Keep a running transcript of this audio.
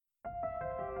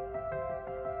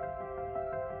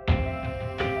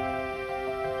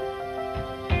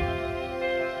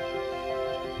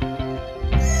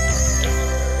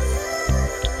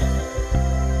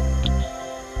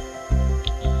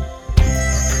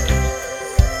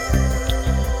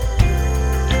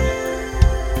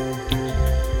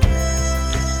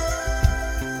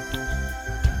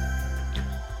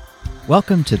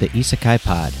Welcome to the Isekai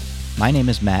Pod. My name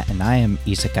is Matt and I am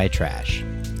Isekai Trash.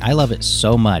 I love it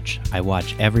so much I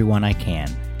watch every one I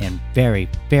can, and very,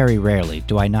 very rarely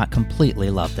do I not completely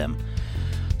love them.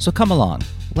 So come along,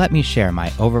 let me share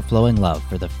my overflowing love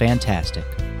for the fantastic,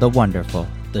 the wonderful,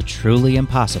 the truly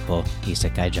impossible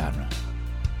Isekai genre.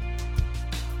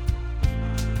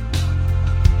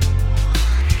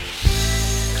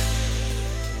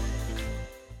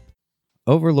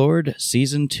 Overlord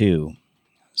Season 2.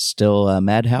 Still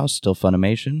Madhouse, still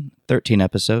Funimation. 13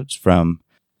 episodes from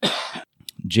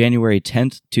January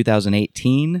 10th,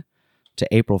 2018 to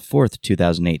April 4th,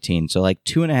 2018. So like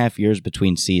 2.5 years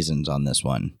between seasons on this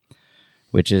one,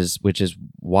 which is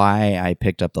why I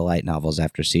picked up the light novels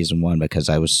after Season 1, because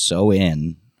I was so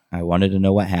in. I wanted to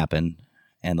know what happened.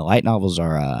 And the light novels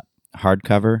are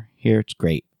hardcover here. It's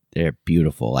great. They're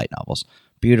beautiful light novels.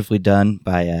 Beautifully done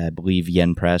by, I believe,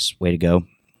 Yen Press. Way to go.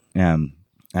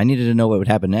 I needed to know what would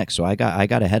happen next, so I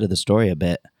got ahead of the story a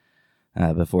bit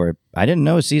before. I didn't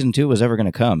know Season 2 was ever going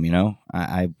to come, you know?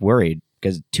 I worried,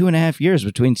 because 2.5 years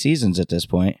between seasons at this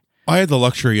point. I had the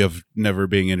luxury of never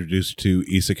being introduced to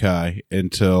Isekai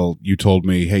until you told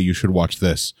me, hey, you should watch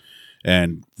this.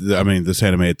 And, this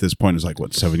anime at this point is like,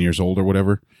 7 years old or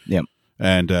whatever? Yep.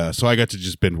 And so I got to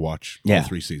just binge watch all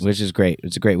 3 seasons. Which is great.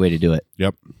 It's a great way to do it.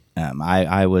 Yep.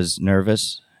 I was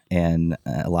nervous and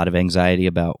a lot of anxiety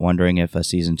about wondering if a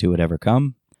Season 2 would ever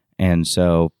come. And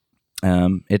so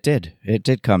it did. It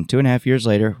did come. 2.5 years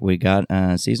later, we got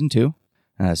Season 2.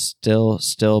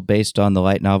 Still based on the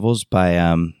light novels by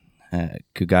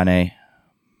Kugane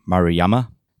Maruyama.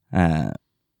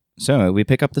 So anyway, we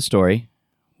pick up the story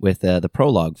with the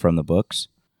prologue from the books,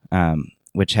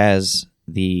 which has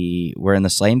we're in the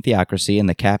Slain Theocracy, and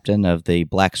the captain of the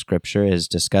Black Scripture is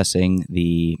discussing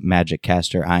the magic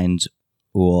caster Ainz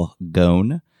Ul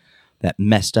Gon that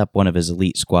messed up one of his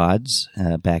elite squads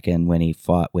back in when he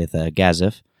fought with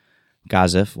Gazif,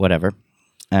 whatever.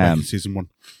 Back in Season 1.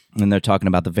 And they're talking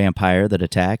about the vampire that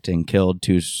attacked and killed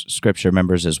 2 Scripture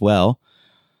members as well.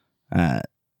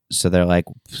 So they're like,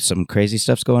 some crazy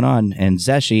stuff's going on. And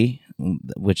Zeshi,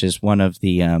 which is one of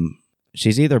the...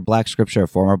 she's either Black Scripture or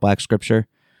former Black Scripture,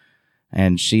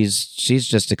 and she's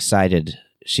just excited.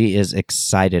 She is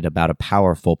excited about a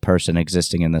powerful person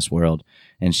existing in this world,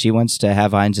 and she wants to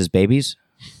have Ainz's babies,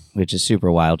 which is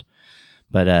super wild,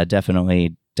 but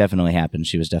definitely happened.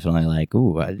 She was definitely like,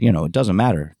 ooh, it doesn't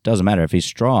matter. Doesn't matter if he's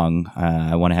strong.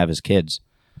 I want to have his kids.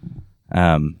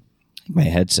 I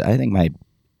think my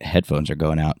headphones are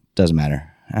going out. Doesn't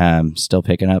matter. Still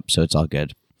picking up, so it's all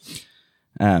good.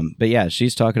 But yeah,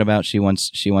 she's talking about she wants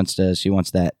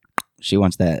that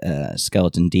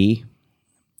skeleton D.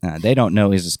 They don't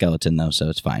know he's a skeleton though, so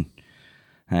it's fine.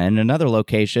 In another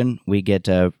location, we get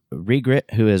Regret,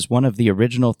 who is one of the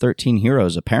original 13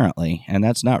 heroes apparently, and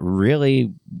that's not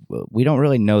really, we don't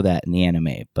really know that in the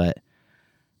anime, but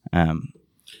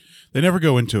they never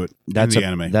go into it in the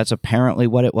anime. That's apparently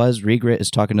what it was. Regret is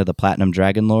talking to the Platinum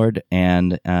Dragon Lord,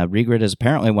 and Regret is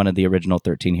apparently one of the original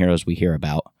 13 heroes we hear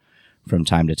about from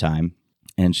time to time.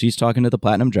 And she's talking to the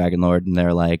Platinum Dragon Lord, and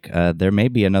they're like, there may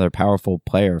be another powerful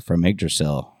player from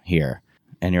Yggdrasil here.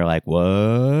 And you're like,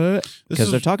 what?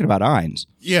 Because they're talking about Ainz.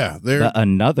 Yeah. They're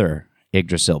another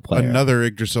Yggdrasil player. Another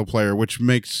Yggdrasil player, which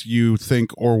makes you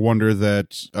think or wonder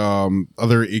that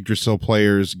other Yggdrasil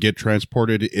players get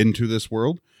transported into this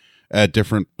world at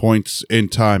different points in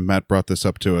time. Matt brought this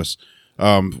up to us.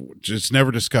 It's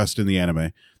never discussed in the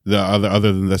anime.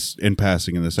 Other than this in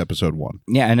passing in this episode 1.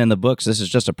 Yeah, and in the books, this is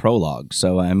just a prologue.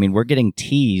 So, we're getting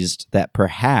teased that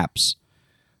perhaps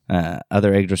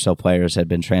other Yggdrasil players had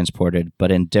been transported,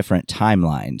 but in different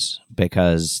timelines,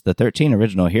 because the 13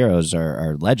 original heroes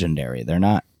are legendary. They're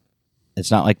not...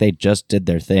 It's not like they just did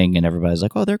their thing and everybody's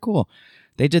like, oh, they're cool.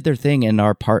 They did their thing and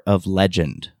are part of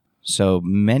legend. So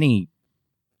many...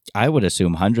 I would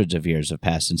assume hundreds of years have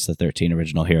passed since the 13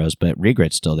 original heroes, but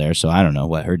Regret's still there, so I don't know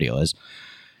what her deal is.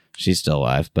 She's still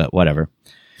alive, but whatever.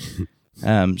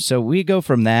 So we go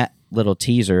from that little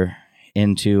teaser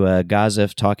into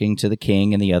Gazif talking to the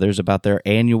king and the others about their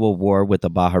annual war with the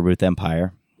Baharuth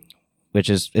Empire, which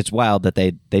it's wild that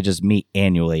they just meet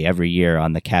annually every year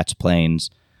on the Cat's Plains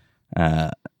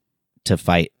to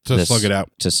fight slug it out.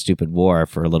 To stupid war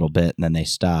for a little bit, and then they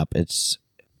stop. It's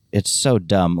so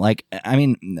dumb. Like,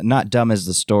 not dumb as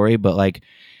the story, but like,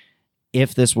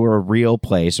 if this were a real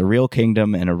place, a real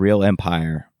kingdom, and a real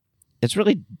empire, it's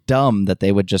really dumb that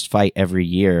they would just fight every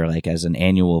year, like as an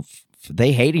annual.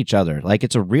 They hate each other. Like,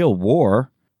 it's a real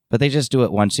war, but they just do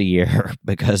it once a year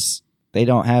because they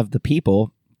don't have the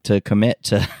people to commit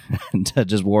to, to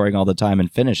just warring all the time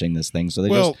and finishing this thing.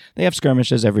 So they have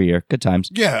skirmishes every year. Good times.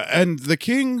 Yeah, and the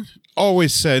king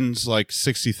always sends like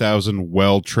 60,000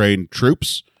 well-trained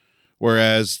troops,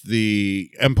 whereas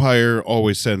the Empire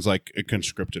always sends like a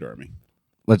conscripted army.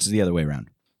 It's the other way around.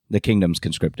 The kingdom's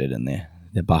conscripted, and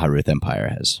the Baharuth Empire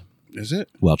has Is it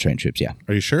well-trained troops. Yeah.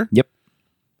 Are you sure? Yep.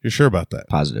 You're sure about that?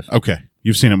 Positive. Okay,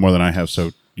 you've seen it more than I have,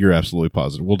 so you're absolutely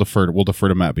positive. We'll defer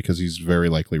to Matt because he's very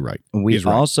likely right. We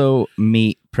also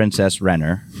meet Princess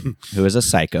Renner, who is a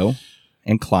psycho,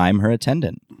 and Climb, her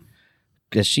attendant.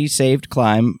 Because she saved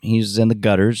Climb. He's in the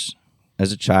gutters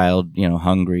as a child,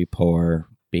 hungry, poor,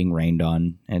 being rained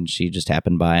on, and she just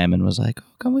happened by him and was like,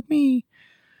 "Oh, come with me."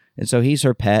 And so he's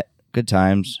her pet. Good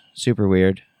times. Super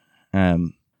weird.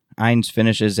 Ainz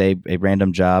finishes a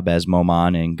random job as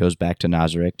Momon and goes back to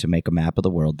Nazarick to make a map of the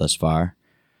world thus far.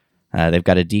 They've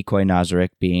got a decoy Nazarick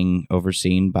being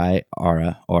overseen by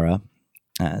Aura.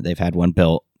 They've had one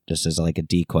built just as like a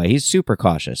decoy. He's super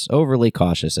cautious, overly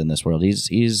cautious in this world. He's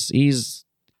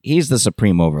the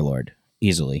supreme overlord,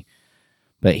 easily.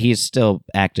 But he's still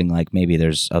acting like maybe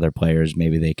there's other players,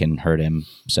 maybe they can hurt him.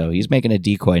 So he's making a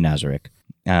decoy Nazarick.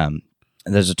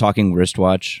 There's a talking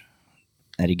wristwatch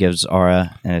that he gives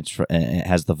Aura, and it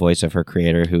has the voice of her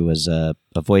creator, who was a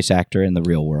voice actor in the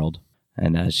real world.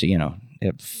 And she,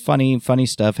 funny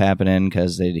stuff happening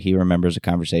because he remembers a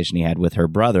conversation he had with her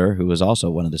brother, who was also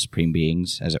one of the supreme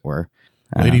beings, as it were.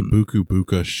 Lady Buku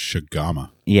Buka Shigama.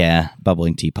 Yeah,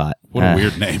 bubbling teapot. What a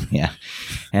weird name. Yeah,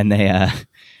 and they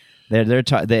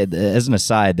as an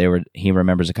aside, he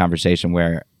remembers a conversation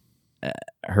where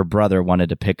her brother wanted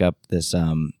to pick up this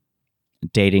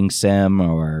dating sim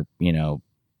or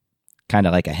kind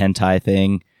of like a hentai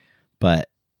thing, but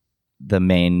the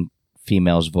main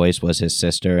female's voice was his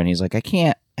sister, and he's like, I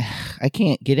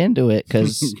can't get into it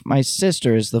because my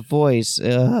sister is the voice.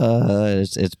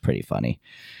 It's pretty funny.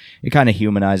 It kind of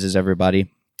humanizes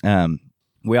everybody.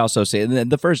 We also see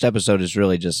the first episode is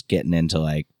really just getting into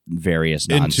like various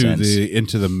nonsense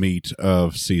into the meat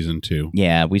of season 2.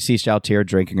 Yeah, we see Shaltir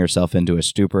drinking herself into a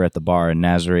stupor at the bar in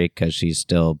Nazarick because she's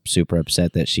still super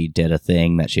upset that she did a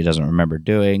thing that she doesn't remember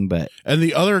doing. And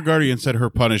the other guardian said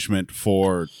her punishment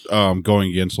for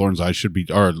going against Lord Ainz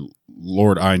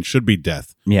should be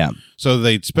death. Yeah. So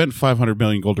they spent 500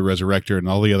 million gold to resurrect her, and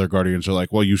all the other guardians are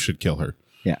like, "Well, you should kill her."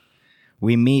 Yeah.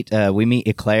 We meet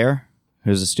Eclair,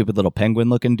 who's a stupid little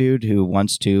penguin-looking dude who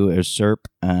wants to usurp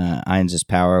Ainz's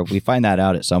power. We find that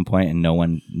out at some point, and no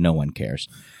one cares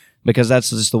because that's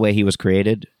just the way he was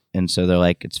created. And so they're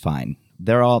like, it's fine.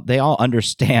 They all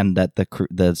understand that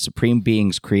the supreme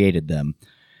beings created them,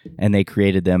 and they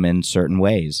created them in certain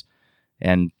ways.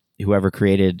 And whoever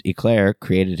created Eclair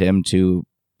created him to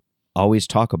always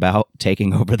talk about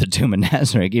taking over the Tomb of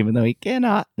Nazarick, even though he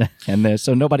cannot. And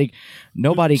so nobody,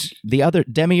 the other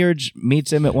Demiurge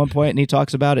meets him at one point and he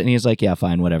talks about it and he's like, yeah,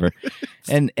 fine, whatever.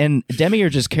 and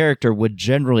Demiurge's character would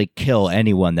generally kill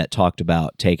anyone that talked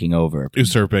about taking over.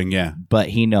 Usurping, yeah. But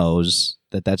he knows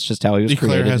that that's just how he was Eclair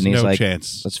created. has and he's no like,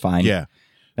 chance. That's fine. Yeah.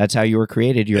 That's how you were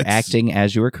created. You're acting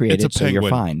as you were created, so you're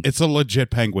fine. It's a legit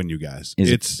penguin, you guys.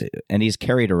 And he's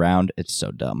carried around. It's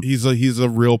so dumb. He's a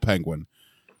real penguin.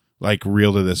 Like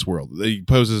real to this world. He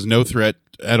poses no threat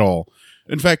at all.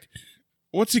 In fact,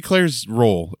 what's Eclair's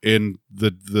role in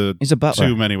the He's a butler.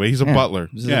 Tomb anyway? He's a butler.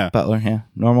 He's a butler, yeah.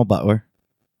 Normal butler.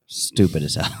 Stupid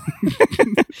as hell.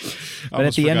 But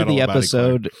at the end of the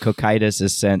episode, Cocytus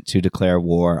is sent to declare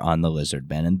war on the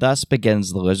Lizardmen, and thus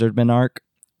begins the Lizardmen arc,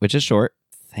 which is short,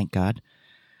 thank God.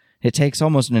 It takes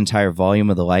almost an entire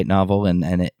volume of the light novel,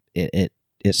 and it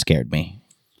scared me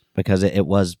because it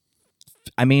was.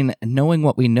 I mean, knowing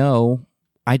what we know,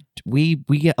 we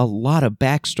get a lot of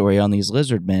backstory on these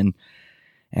Lizardmen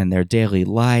and their daily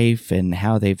life and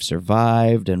how they've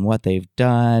survived and what they've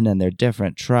done and their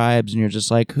different tribes, and you're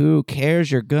just like, who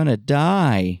cares? You're gonna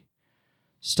die.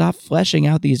 Stop fleshing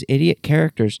out these idiot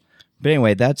characters. But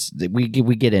anyway,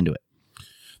 we get into it.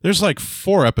 There's like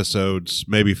 4 episodes,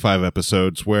 maybe 5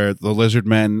 episodes, where the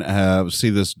Lizardmen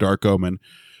see this dark omen,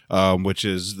 which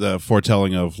is the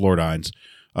foretelling of Lord Ainz.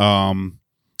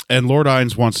 And Lord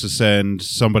Ainz wants to send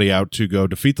somebody out to go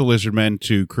defeat the Lizardmen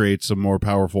to create some more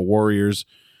powerful warriors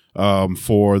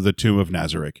for the Tomb of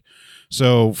Nazarick.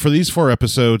 So for these 4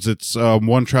 episodes, it's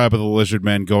one tribe of the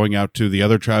Lizardmen going out to the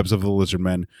other tribes of the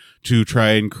Lizardmen to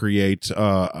try and create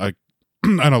an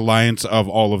alliance of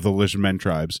all of the Lizardmen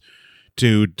tribes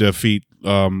to defeat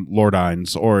Lord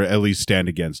Ainz, or at least stand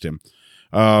against him.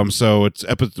 So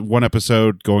it's one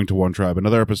episode going to one tribe,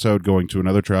 another episode going to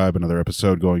another tribe, another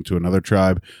episode going to another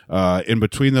tribe. In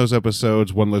between those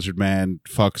episodes, one lizard man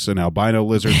fucks an albino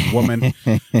lizard woman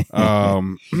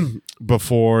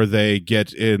before they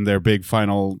get in their big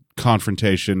final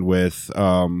confrontation with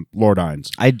Lord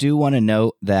Ainz. I do want to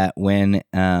note that when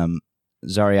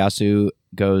Zariasu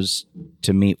goes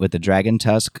to meet with the Dragon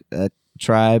Tusk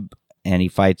tribe and he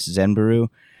fights Zenbaru,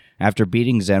 after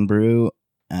beating Zenbaru,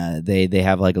 they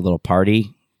have like a little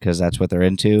party because that's what they're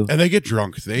into. And they get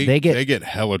drunk. They get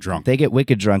hella drunk. They get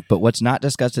wicked drunk. But what's not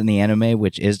discussed in the anime,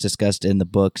 which is discussed in the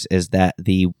books, is that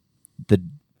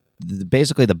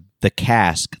basically the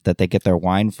cask that they get their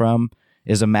wine from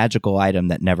is a magical item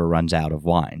that never runs out of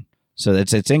wine. So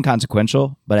it's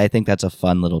inconsequential, but I think that's a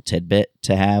fun little tidbit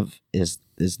to have. Is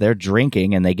they're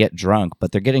drinking and they get drunk,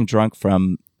 but they're getting drunk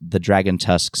from the Dragon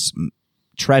Tusk's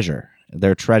treasure.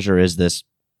 Their treasure is this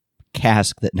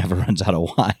cask that never runs out of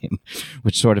wine,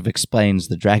 which sort of explains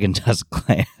the Dragon Tusk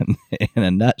clan in a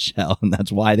nutshell, and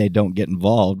that's why they don't get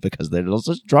involved, because they're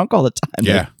just drunk all the time.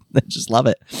 Yeah. They just love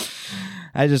it.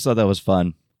 I just thought that was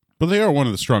fun. But they are one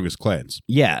of the strongest clans.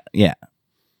 Yeah.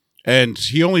 And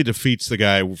he only defeats the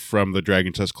guy from the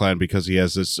Dragon Tusk clan because he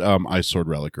has this ice sword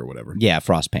relic or whatever. Yeah,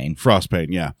 Frostpain. Frostpain,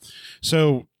 yeah.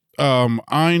 So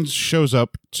Ainz shows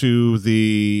up to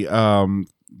the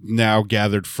now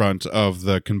gathered front of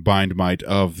the combined might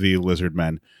of the lizard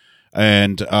men.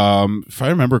 And if I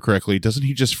remember correctly, doesn't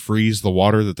he just freeze the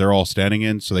water that they're all standing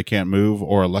in so they can't move,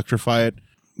 or electrify it?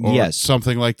 Or yes.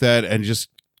 Something like that, and just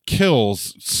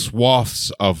kills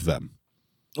swaths of them.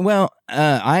 Well,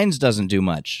 Ainz doesn't do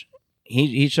much.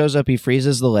 He shows up, he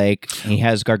freezes the lake, he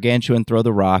has Gargantuan throw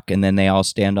the rock, and then they all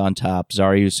stand on top.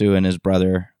 Zariusu and his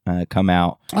brother come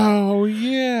out. Oh,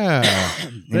 yeah.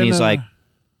 And he's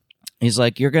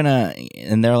like, you're gonna,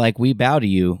 and they're like, we bow to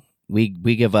you. We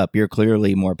give up. You're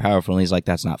clearly more powerful. And he's like,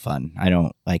 that's not fun. I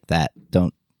don't like that.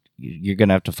 You're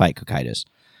gonna have to fight Cocytus.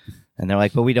 And they're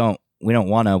like, but we don't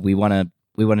want to. We want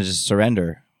to just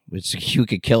surrender. You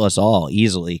could kill us all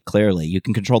easily. Clearly, you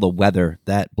can control the weather.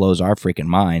 That blows our freaking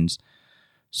minds.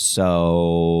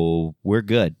 So we're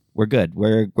good. We're good.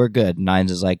 We're good. Ainz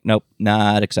is like, nope,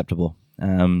 not acceptable. You're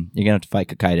gonna have to fight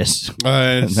Cocytus.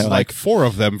 It's like 4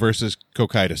 of them versus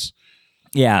Cocytus.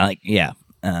 Yeah,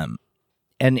 and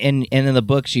in the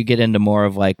books you get into more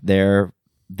of like their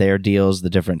deals, the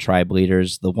different tribe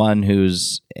leaders. The one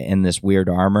who's in this weird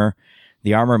armor,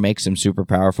 the armor makes him super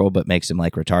powerful, but makes him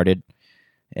like retarded,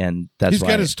 and that's he's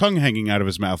got his tongue hanging out of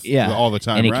his mouth all the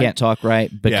time, and he right? can't talk right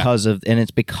because of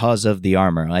the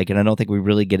armor. Like, and I don't think we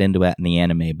really get into it in the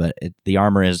anime, but the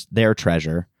armor is their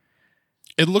treasure.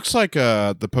 It looks like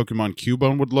the Pokemon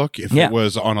Cubone would look if it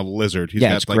was on a lizard. He's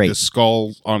got like great. this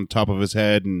skull on top of his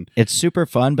head, and it's super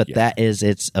fun. But that is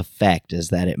its effect: is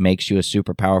that it makes you a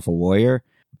super powerful warrior,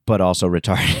 but also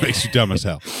retarded. Makes you dumb as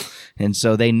hell. And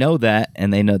so they know that,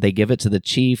 and they know they give it to the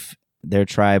chief. Their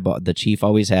tribe, the chief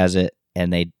always has it,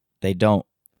 and they don't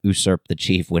usurp the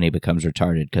chief when he becomes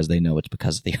retarded because they know it's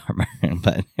because of the armor.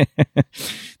 But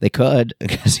they could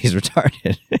because he's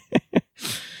retarded.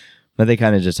 But they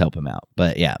kind of just help him out.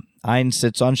 But yeah, Ainz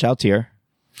sits on Shalltear.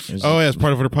 As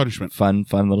part of her punishment. Fun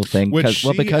little thing. Which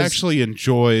she actually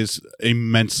enjoys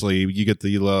immensely. You get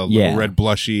the little red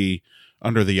blushy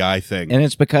under the eye thing. And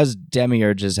it's because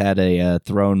Demiurge has had a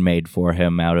throne made for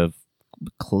him out of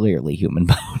clearly human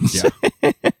bones.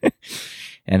 Yeah.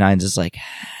 And Ainz is like,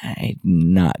 I'm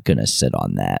not going to sit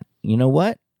on that. You know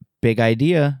what? Big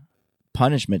idea.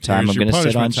 Punishment time. I'm going to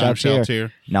sit on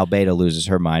Shalltear. Now Beta loses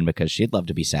her mind because she'd love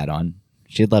to be sat on.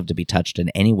 She'd love to be touched in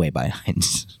any way by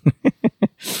Ainz.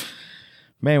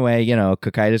 But anyway,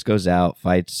 Cocytus goes out,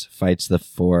 fights the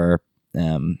 4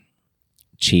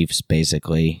 chiefs,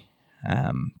 basically.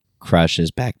 Crush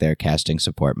is back there casting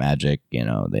support magic.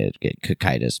 They get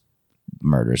Cocytus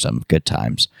murders them. Good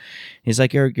times. He's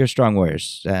like, you're strong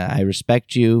warriors. I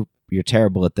respect you. You're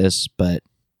terrible at this, but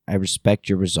I respect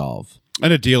your resolve.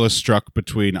 And a deal is struck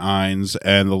between Ainz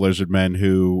and the lizard men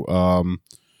who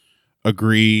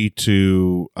agree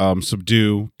to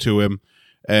subdue to him,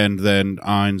 and then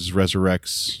Ainz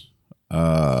resurrects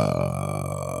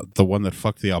the one that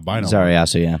fucked the albino.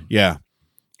 Zariasu, yeah.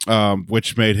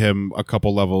 Which made him a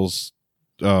couple levels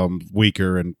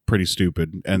weaker and pretty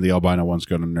stupid, and the albino one's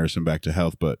going to nurse him back to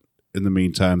health. But in the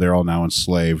meantime, they're all now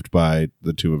enslaved by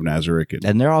the Tomb of Nazarick,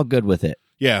 and they're all good with it.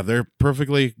 Yeah, they're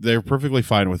perfectly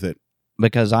fine with it.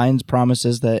 Because Ainz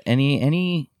promises that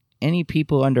any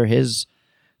people under his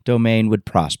domain would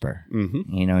prosper.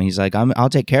 Mm-hmm. He's like, I'll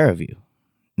take care of you.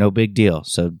 No big deal.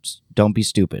 So don't be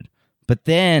stupid. But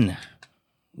then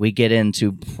we get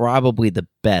into probably the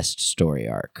best story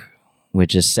arc,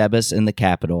 which is Sebas in the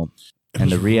capital. And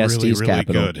the Riestes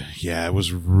capital. Good. Yeah, it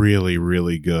was really,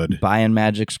 really good. Buying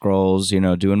magic scrolls,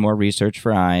 doing more research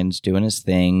for Ainz, doing his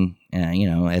thing,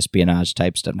 espionage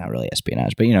type stuff. Not really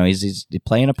espionage, but, he's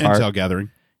playing a part. Intel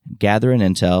gathering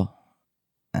intel.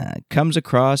 Comes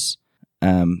across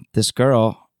this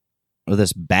girl with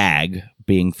this bag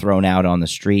being thrown out on the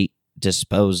street,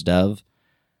 disposed of.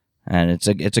 And it's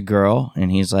a girl, and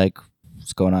he's like,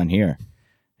 what's going on here?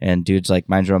 And dude's like,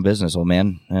 mind your own business, old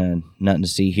man. Nothing to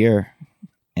see here.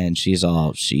 And she is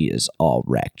all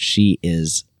wrecked. She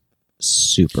is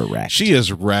super wrecked. She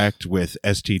is wrecked with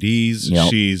STDs. Yep.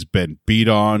 She's been beat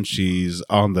on. She's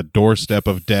on the doorstep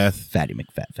of death. Fatty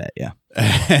McFat, yeah.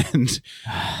 And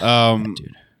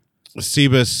dude.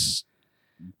 Sebas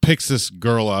picks this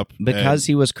girl up. Because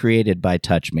he was created by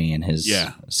Touch Me and his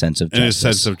sense of justice. And his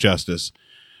sense of justice.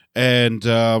 And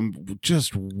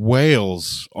just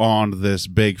wails on this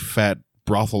big fat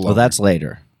brothel. Well, that's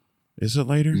later. Is it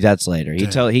later? That's later.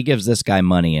 He gives this guy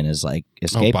money and is like,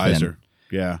 escape buys him. her.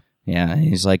 Yeah. Yeah.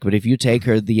 He's like, but if you take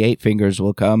her, the 8 fingers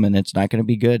will come and it's not going to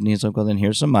be good. And he's like, well, then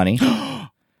here's some money.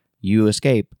 You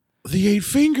escape. The 8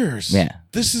 fingers. Yeah.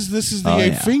 This is the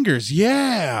 8 fingers.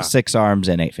 Yeah. 6 arms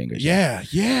and 8 fingers. Yeah.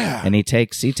 Yeah. And he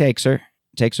takes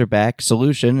her back.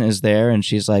 Solution is there, and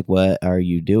she's like, "What are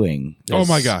you doing? Oh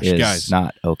my gosh, is guys,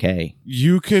 not okay."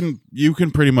 You can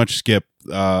pretty much skip.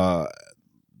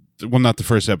 Well, not the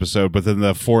first episode, but then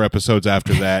the 4 episodes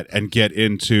after that, and get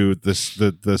into the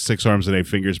 6 arms and 8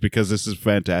 fingers, because this is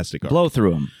fantastic. Blow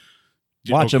through them.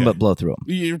 Watch them, but blow through them.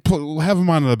 You have them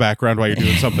on in the background while you're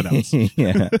doing something else.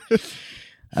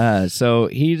 Yeah. So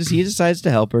he decides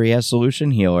to help her. He has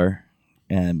Solution heal her.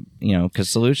 And, because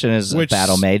Solution is a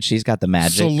battle mage. She's got the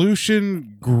magic.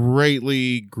 Solution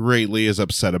greatly is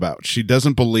upset about. She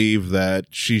doesn't believe that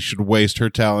she should waste her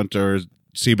talent, or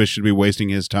Sebas should be wasting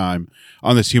his time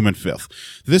on this human filth.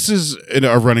 This is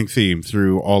a running theme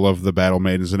through all of the battle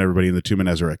maidens and everybody in the Tomb of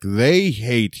Nezarec. They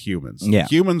hate humans. Yeah.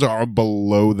 Humans are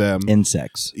below them.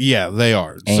 Insects. Yeah, they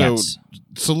are. Ants. So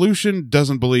Solution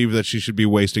doesn't believe that she should be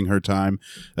wasting her time,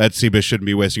 that Sebas shouldn't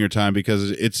be wasting her time,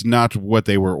 because it's not what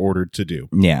they were ordered to do.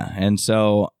 Yeah. And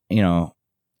so,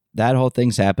 that whole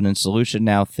thing's happening. Solution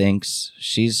now thinks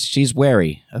she's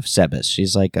wary of Sebas.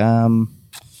 She's like,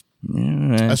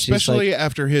 especially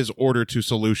after his order to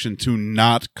Solution to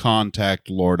not contact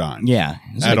Lord Ainz. Yeah.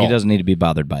 He's like, he doesn't need to be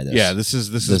bothered by this. Yeah, this is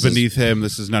beneath him.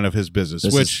 This is none of his business.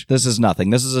 This is nothing.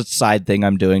 This is a side thing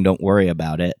I'm doing. Don't worry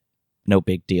about it. No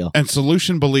big deal. And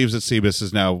Solution believes that Sebas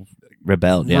is now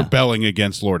rebelling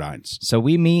against Lord Ainz. So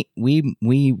we meet,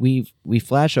 we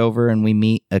flash over and we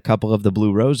meet a couple of the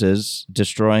Blue Roses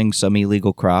destroying some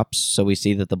illegal crops. So we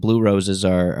see that the Blue Roses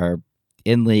are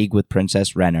in league with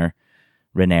Princess Renaer,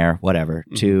 whatever,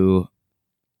 to,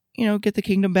 get the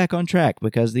kingdom back on track,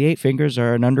 because the 8 fingers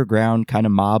are an underground kind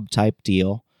of mob type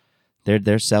deal.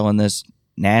 They're selling this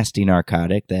nasty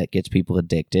narcotic that gets people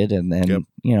addicted, and then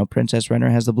Princess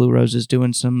Renaer has the Blue Roses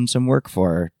doing some work for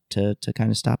her to kind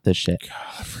of stop this shit.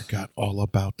 God, I forgot all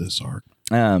about this arc.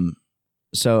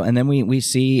 So and then we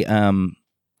see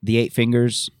the 8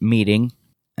 fingers meeting.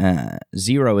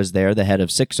 Zero is there, the head of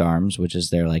 6 Arms, which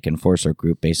is their like enforcer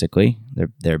group, basically.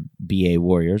 They're BA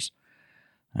warriors.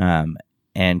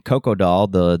 And Coco Doll,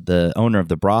 the owner of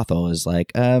the brothel, is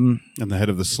like, and the head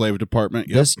of the slave department.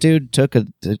 Yep. This dude took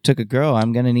a girl.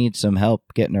 I'm gonna need some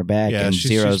help getting her back. Yeah, and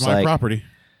she's my property.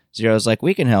 Zero's like,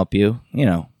 we can help you.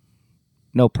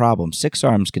 No problem. 6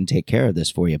 Arms can take care of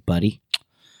this for you, buddy.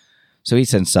 So he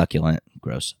sends Succulent.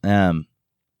 Gross.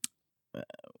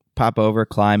 Pop over.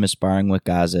 Climb is sparring with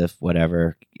Gazif.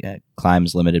 Whatever.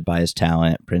 Climb's limited by his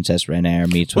talent. Princess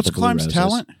Renaer meets with the Blue Roses. What's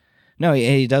Climb's talent? No,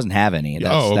 he doesn't have any.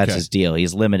 That's his deal.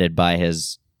 He's limited by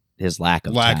his lack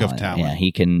of talent. Yeah,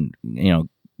 he can.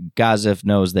 Gazif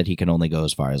knows that he can only go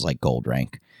as far as like gold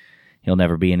rank. He'll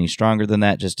never be any stronger than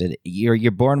that. Just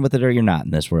you're born with it or you're not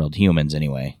in this world. Humans,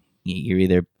 anyway.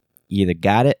 You either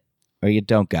got it or you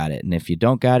don't got it. And if you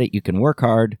don't got it, you can work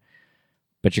hard,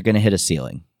 but you're going to hit a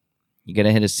ceiling. You're going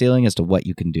to hit a ceiling as to what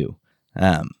you can do.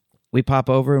 We pop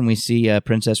over and we see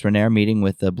Princess Renaer meeting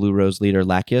with the Blue Rose leader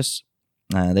Lachius.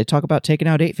 They talk about taking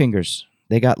out 8 fingers.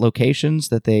 They got locations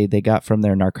that they got from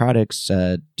their narcotics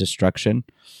destruction.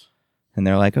 And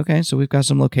they're like, okay, so we've got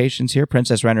some locations here.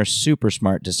 Princess Renaer, super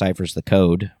smart, deciphers the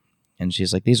code. And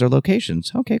she's like, these are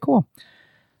locations. Okay, cool.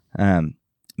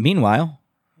 Meanwhile,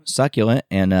 Succulent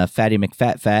and Fatty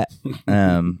McFat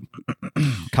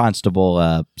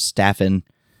Constable Staffin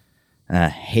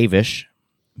Havish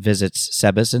visits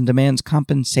Sebas and demands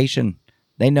compensation.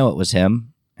 They know it was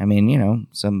him. I mean,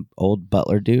 some old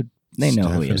butler dude. They know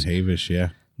who he is. Havish, yeah.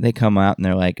 They come out and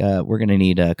they're like, we're going to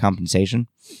need compensation.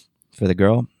 for the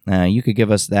girl. You could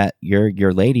give us that,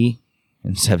 your lady.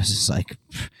 And Sebas is like,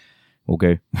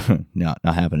 okay, no,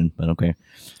 not happening, but okay.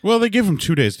 Well, they give him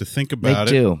 2 days to think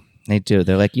about it. They do.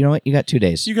 They're like, you know what? You got 2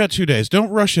 days. You got 2 days. Don't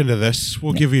rush into this.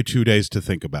 We'll give you 2 days to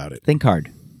think about it. Think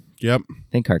hard. Yep.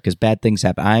 Think hard, because bad things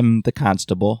happen. I'm the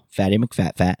constable, Fatty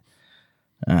McFat.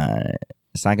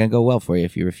 It's not going to go well for you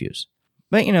if you refuse.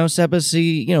 But,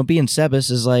 Sebas, being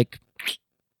Sebas is like,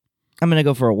 I'm going to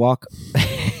go for a walk.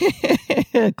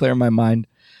 Clear my mind.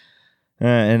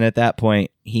 And at that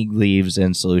point, he leaves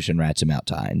and Solution rats him out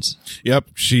to Hines. Yep.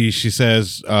 She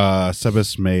says,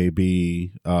 Sebas may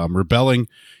be rebelling.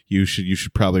 You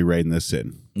should probably rein this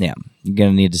in. Yeah. You're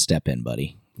going to need to step in,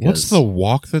 buddy. What's the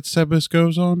walk that Sebas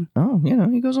goes on? Oh,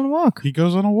 he goes on a walk. He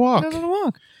goes on a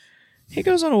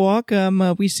walk.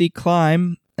 We see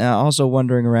Climb also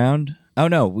wandering around. Oh,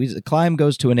 no. Climb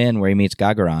goes to an inn where he meets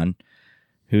Gagaron,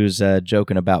 who's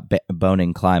joking about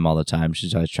boning Climb all the time.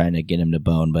 She's always trying to get him to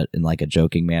bone, but in like a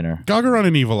joking manner. Gagaron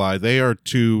and Evil Eye, they are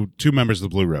two members of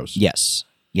the Blue Rose. Yes.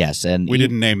 And we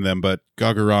didn't name them, but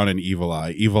Gagaron and Evil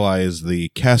Eye. Evil Eye is the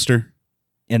caster.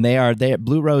 And they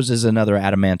Blue Rose is another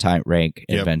adamantine rank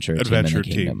adventure team in the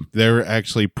kingdom. They're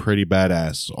actually pretty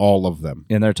badass, all of them.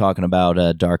 And they're talking about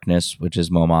Darkness, which is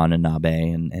Momon and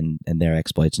Nabe, and their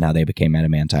exploits and how they became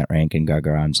adamantine rank. And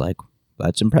Gagaron's like,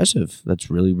 that's impressive. That's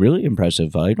really, really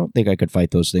impressive. I don't think I could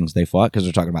fight those things they fought, because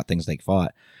they're talking about things they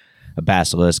fought, a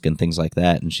basilisk and things like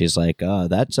that. And she's like,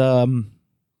 that's they're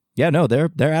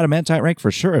adamantine rank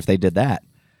for sure if they did that.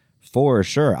 For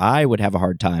sure, I would have a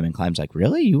hard time. And Climb's like,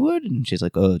 really? You would? And she's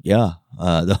like, yeah,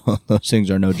 those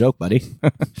things are no joke, buddy.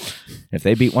 If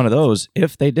they beat one of those,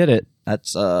 if they did it,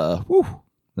 that's,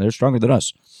 they're stronger than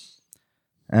us.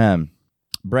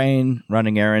 Brain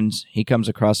running errands. He comes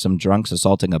across some drunks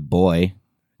assaulting a boy.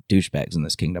 Douchebags in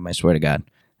this kingdom, I swear to God.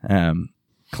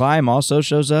 Climb also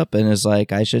shows up and is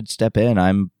like, I should step in.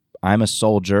 I'm a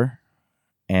soldier,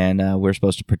 and we're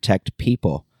supposed to protect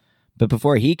people. But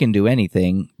before he can do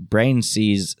anything, Brain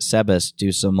sees Sebas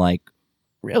do some like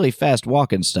really fast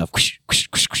walking stuff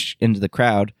into the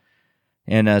crowd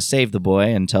and save the boy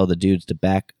and tell the dudes to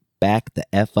back the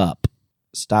F up.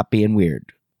 Stop being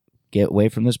weird. Get away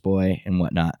from this boy and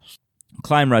whatnot.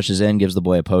 Climb rushes in, gives the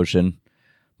boy a potion,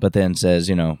 but then says,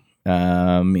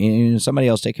 somebody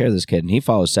else take care of this kid. And he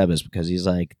follows Sebas because he's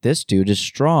like, this dude is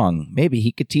strong. Maybe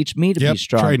he could teach me to be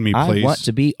strong. Train me, please. I want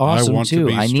to be awesome too.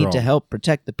 I need to help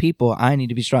protect the people. I need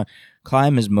to be strong.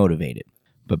 Climb is motivated.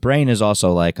 But Brain is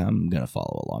also like, I'm going to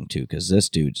follow along too because this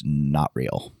dude's not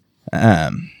real.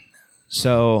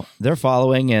 So they're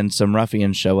following, and some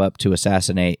ruffians show up to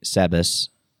assassinate Sebas.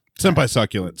 Senpai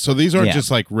Succulent. So these aren't just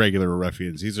like regular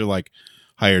ruffians. These are like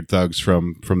hired thugs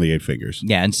from the Eight Fingers.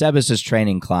 Yeah, and Sebas is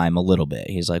training Climb a little bit.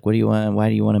 He's like, what do you want? Why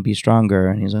do you want to be stronger?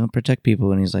 And he's like, protect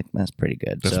people. And he's like, that's pretty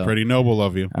good. That's pretty noble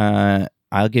of you.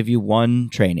 I'll give you one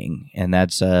training, and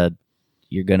that's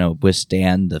you're gonna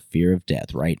withstand the fear of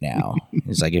death right now.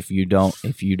 He's like, if you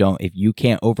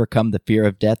can't overcome the fear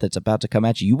of death that's about to come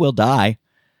at you, you will die.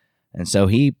 And so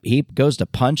he goes to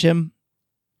punch him,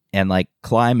 and like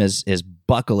Climb is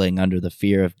buckling under the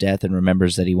fear of death and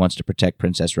remembers that he wants to protect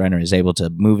Princess Renner, is able to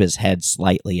move his head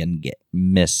slightly and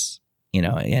miss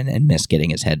getting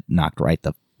his head knocked right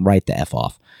the F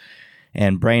off.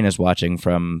 And Brain is watching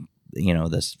from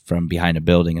from behind a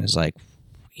building and is like,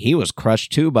 he was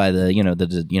crushed too by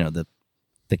the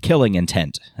killing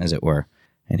intent, as it were.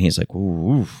 And he's like,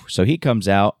 ooh. So he comes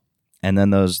out, and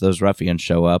then those ruffians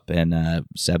show up, and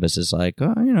Sebas is like,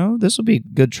 oh, this will be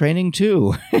good training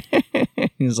too.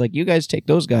 He's like, you guys take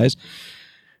those guys.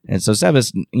 And so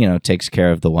Sebas, takes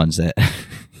care of the ones that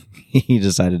he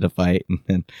decided to fight, and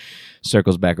then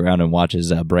circles back around and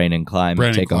watches Brain and Climb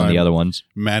take on the other ones.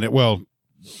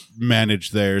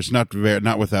 Manage theirs, not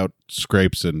without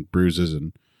scrapes and bruises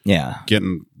and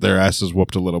getting their asses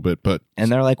whooped a little bit.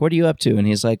 And they're like, what are you up to? And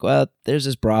he's like, well, there's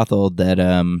this brothel that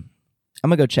I'm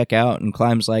going to go check out. And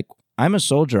Climb's like, I'm a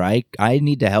soldier. I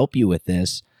need to help you with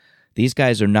this. These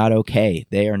guys are not okay.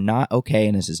 They are not okay,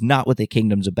 and this is not what the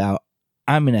kingdom's about.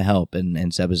 I'm going to help. And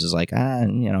Sebas is like,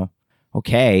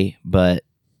 okay, but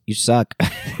you suck.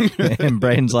 And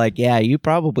Brain's like, yeah, you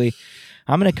probably,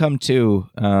 I'm going to come too.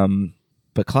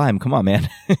 But Climb, come on, man.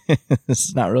 This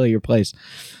is not really your place.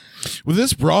 With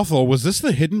this brothel, was this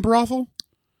the hidden brothel?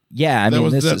 Yeah,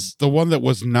 this is the one that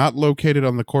was not located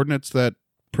on the coordinates that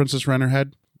Princess Renner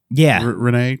had? Yeah.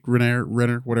 Renner,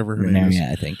 whatever her name is.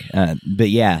 Yeah, I think. But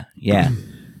yeah.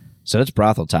 So it's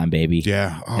brothel time, baby.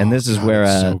 Yeah. Oh, and this is where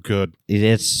it's so good. It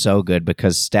is so good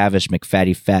because Stavish,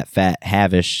 McFatty, Fat,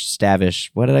 Havish,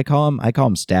 Stavish. What did I call him? I call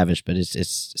him Stavish, but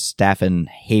it's Staffin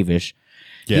Havish.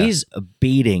 Yeah. He's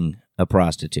beating a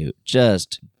prostitute,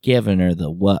 just giving her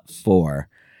the what for.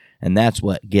 And that's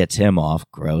what gets him off.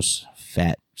 Gross,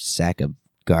 fat sack of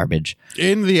garbage.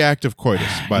 In the act of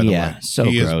coitus, by the way. So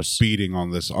he gross. Is beating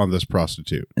on this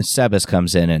prostitute. And Sebas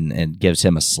comes in and gives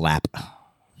him a slap.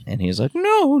 And he's like,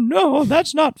 no,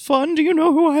 that's not fun. Do you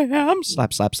know who I am?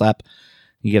 Slap, slap, slap.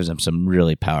 He gives him some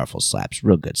really powerful slaps.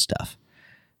 Real good stuff.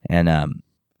 And,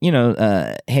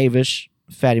 Havish,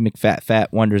 Fatty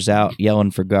McFat wanders out,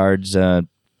 yelling for guards.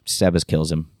 Sebas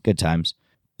kills him. Good times.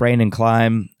 Brain and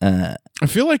Climb. I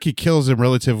feel like he kills him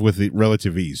with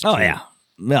relative ease. Oh, yeah.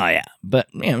 But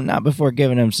not before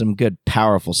giving him some good,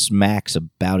 powerful smacks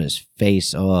about his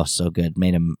face. Oh, so good.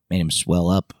 Made him swell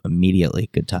up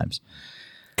immediately. Good times.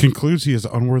 Concludes he is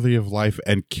unworthy of life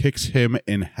and kicks him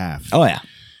in half. Oh, yeah.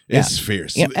 It's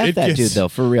fierce. Yeah, F that dude, though.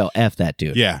 For real. F that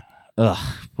dude. Yeah.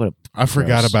 Ugh. I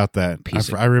forgot about that.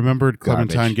 I remembered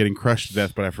Clementine garbage. Getting crushed to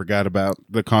death, but I forgot about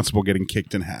the constable getting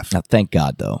kicked in half. Oh, thank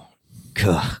God, though.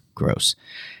 Ugh, gross.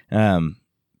 Brain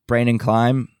and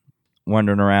Climb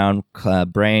wandering around.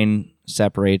 Brain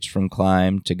separates from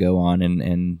Climb to go on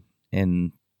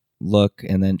and look,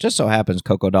 and then just so happens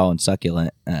Crocodile and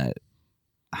Succulent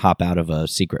hop out of a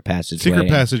secret passage.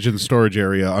 Passage in the storage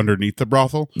area underneath the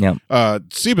brothel. Yeah.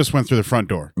 Sebas went through the front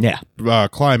door. Yeah.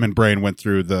 Climb and Brain went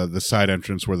through the side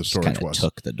entrance where the storage was.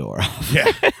 Took the door off.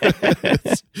 Yeah.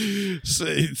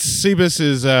 Sebas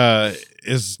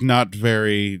is not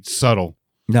very subtle.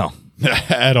 No.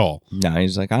 At all. No,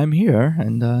 he's like, I'm here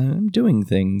and I'm doing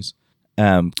things.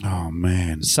 Oh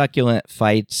man. Succulent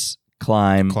fights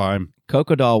Climb.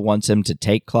 Crocodile wants him to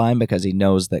take Climb because he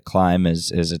knows that Climb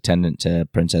is attendant to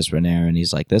Princess Renair, and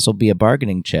he's like, this will be a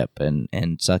bargaining chip. And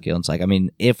Succulent's like, I mean,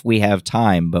 if we have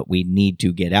time, but we need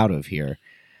to get out of here.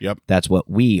 Yep. That's what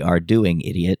we are doing,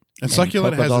 idiot. And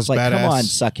Succulent has this like, badass... come on,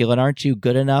 Succulent, aren't you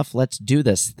good enough? Let's do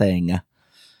this thing.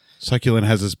 Succulent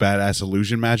has this badass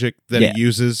illusion magic that he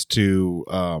uses to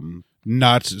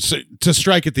to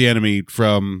strike at the enemy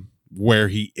from where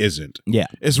he isn't. Yeah.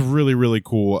 It's really, really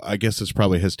cool. I guess it's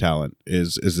probably his talent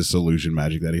is this illusion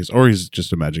magic that or he's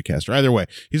just a magic caster. Either way,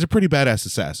 he's a pretty badass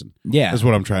assassin. Yeah. Is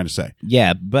what I'm trying to say.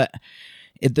 Yeah, but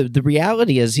the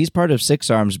reality is he's part of Six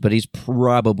Arms, but he's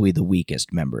probably the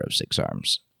weakest member of Six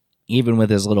Arms. Even with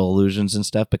his little illusions and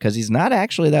stuff, because he's not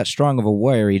actually that strong of a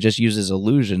warrior. He just uses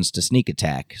illusions to sneak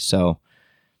attack. So,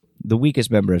 the weakest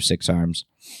member of Six Arms.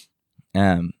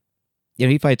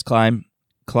 He fights Climb.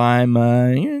 Climb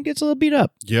gets a little beat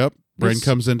up. Yep. Brain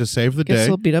comes in to save the day. Gets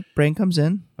a little beat up. Brain comes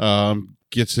in.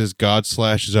 Gets his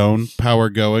God/Zone power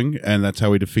going, and that's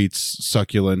how he defeats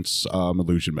Succulent's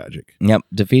illusion magic. Yep.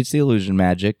 Defeats the illusion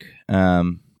magic.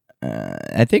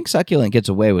 I think Succulent gets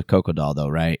away with Crocodile, though,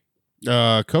 right?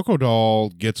 Crocodile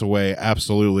gets away,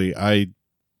 absolutely.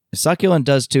 Succulent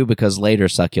does too, because later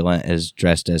Succulent is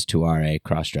dressed as Tuare,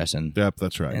 cross-dressing. Yep,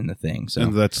 that's right. In the thing, so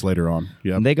and that's later on.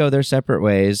 Yeah, they go their separate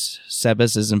ways.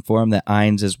 Sebas is informed that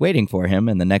Ainz is waiting for him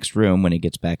in the next room when he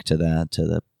gets back to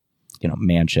the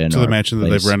mansion. To the mansion that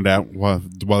they've rented out while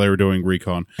they were doing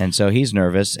recon. And so he's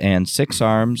nervous. And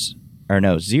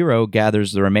Zero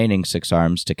gathers the remaining Six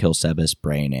Arms to kill Sebas,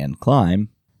 Brain, and Climb.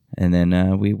 And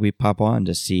then we pop on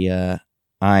to see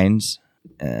Ainz,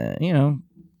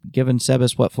 giving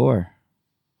Sebas what for.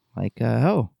 Like,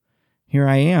 here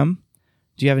I am.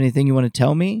 Do you have anything you want to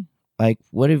tell me? Like,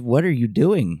 what are you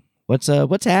doing? What's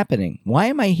happening? Why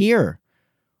am I here?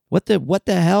 What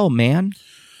the hell, man?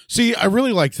 See, I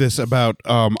really like this about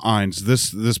Ainz,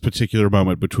 this particular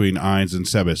moment between Ainz and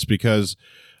Sebas, because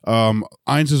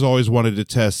Ainz has always wanted to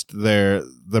test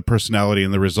the personality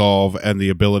and the resolve and the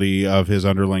ability of his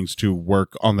underlings to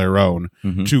work on their own,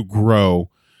 to grow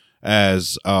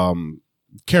as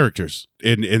characters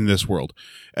in this world.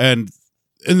 And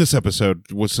in this episode,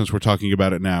 since we're talking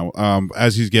about it now,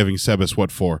 as he's giving Sebas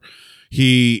what for,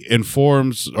 he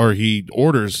orders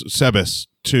Sebas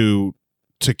to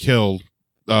kill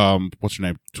what's her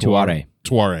name?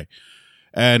 Tuare.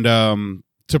 And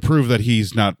to prove that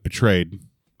he's not betrayed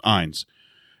Ainz.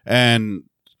 And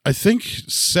I think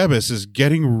Sebas is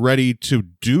getting ready to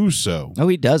do so. Oh,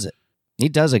 he does it. He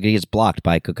does it. He gets blocked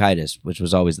by Cocytus, which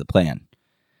was always the plan.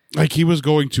 Like he was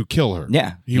going to kill her.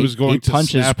 Yeah. He was going to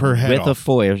snap her head off.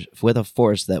 With a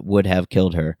force that would have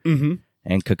killed her. Mm-hmm.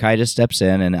 And Cocytus steps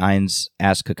in, and Ainz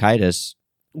asks Cocytus,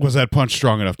 was that punch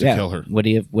strong enough to kill her? Would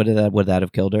that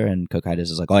have killed her? And Cocytus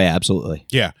is like, oh yeah, absolutely.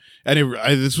 Yeah. And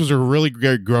this was a really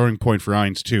great growing point for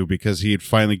Ainz too, because he had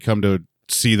finally come to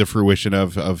see the fruition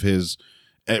of his,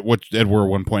 what were at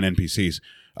one point NPCs,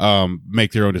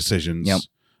 make their own decisions,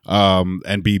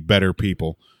 and be better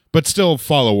people, but still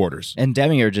follow orders. And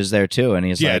Demiurge is there too, and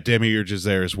he's like, Demiurge is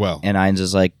there as well. And Ainz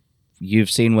is like, you've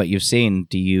seen what you've seen.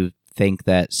 Do you think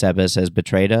that Sebas has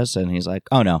betrayed us, and he's like,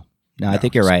 "Oh no, I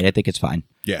think you're right. I think it's fine."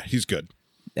 Yeah, he's good.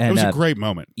 And, it was a great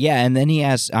moment. Yeah, and then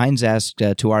Ainz asked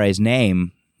Tuare's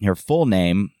name, her full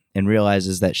name, and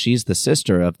realizes that she's the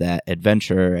sister of that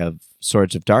adventurer of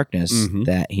Swords of Darkness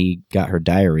that he got her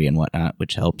diary and whatnot,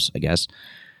 which helps, I guess.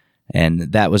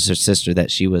 And that was her sister.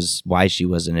 Why she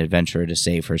was an adventurer, to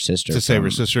save her sister,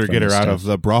 to get her out of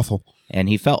the brothel. And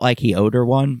he felt like he owed her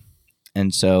one.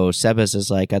 And so Sebas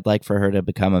is like, I'd like for her to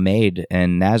become a maid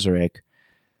in Nazarick.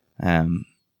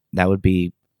 That would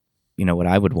be, what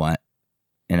I would want.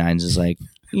 And Ainz is like,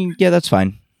 yeah, that's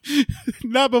fine.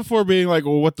 Not before being like,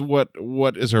 well,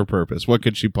 what is her purpose? What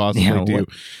could she possibly do?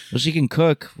 Well, she can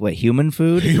cook human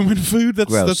food. Human food.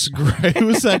 That's great.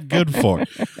 Who's that good for?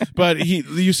 But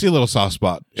you see a little soft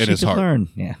spot in his heart. Learn.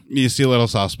 Yeah, you see a little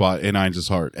soft spot in Ainz's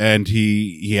heart, and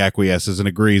he acquiesces and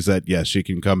agrees that yes, she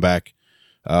can come back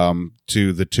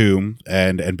to the tomb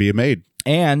and be a maid.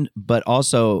 But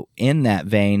also in that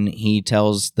vein, he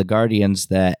tells the Guardians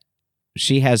that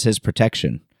she has his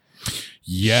protection.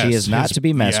 Yes, she is not to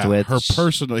be messed with.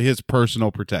 His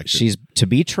personal protection. She's to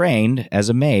be trained as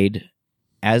a maid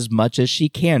as much as she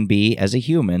can be as a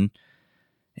human,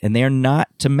 and they're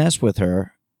not to mess with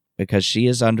her because she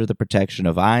is under the protection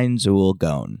of Ainz Ooal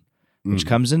Gown, which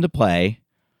comes into play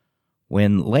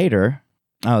when later,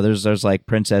 there's like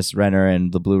Princess Renner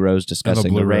and the Blue Rose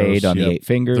discussing the raid on the Eight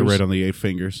Fingers. The raid on the Eight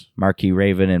Fingers. Marquis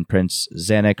Raven and Prince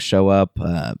Xanax show up.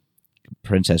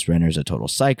 Princess Renner's a total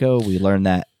psycho. We learn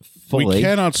that fully. We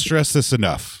cannot stress this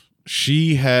enough.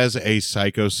 She has a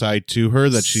psycho side to her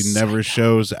that she never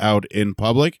shows out in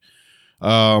public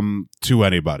to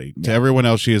anybody. Yeah. To everyone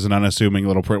else, she is an unassuming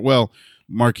little prince. Well,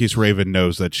 Marquis Raven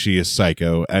knows that she is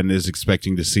psycho and is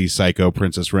expecting to see psycho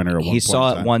Princess Renner at one point. He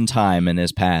saw it one time in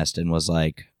his past and was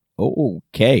like, oh,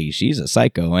 okay, she's a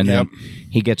psycho. And then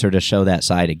he gets her to show that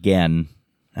side again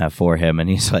for him, and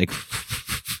he's like...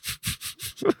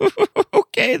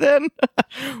 Okay, then.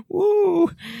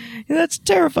 Woo, that's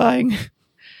terrifying.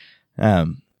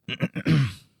 But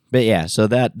yeah, so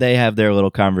that they have their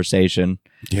little conversation.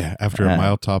 Yeah, after a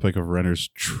mild topic of Renner's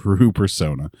true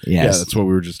persona. Yes. Yeah, that's what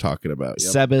we were just talking about.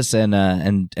 Yep.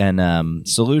 Sebas and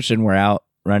Solution were out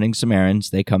running some errands.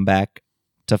 They come back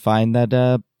to find that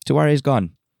Tuare's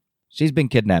gone. She's been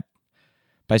kidnapped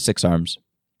by Six Arms,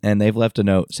 and they've left a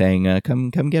note saying, "Come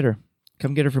get her.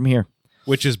 Come get her from here."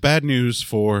 Which is bad news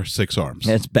for Six Arms.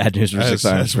 It's bad news for Six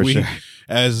Arms, for sure.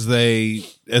 As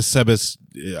Sebas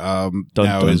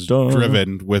now is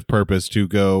driven with purpose to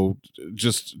go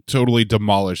just totally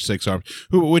demolish Six Arms,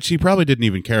 which he probably didn't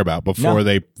even care about before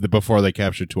they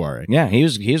captured Tuare. Yeah, he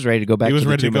was ready to go back. He was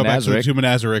ready to go back to the tomb of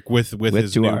Nazarick with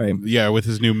his Tuare. With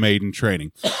his new maiden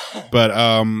training. But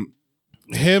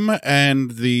him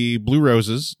and the Blue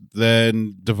Roses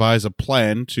then devise a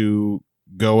plan to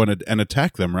go and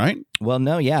attack them, right? Well,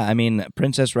 no, yeah. I mean,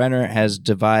 Princess Renner has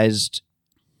devised,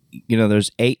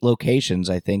 there's 8 locations,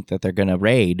 I think, that they're going to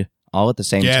raid all at the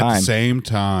same time. Yeah, at the same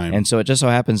time. And so it just so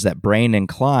happens that Brain and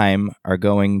Climb are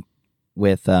going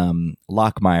with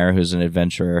Lockmire, who's an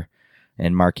adventurer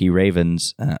in Marquis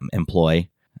Raven's employ,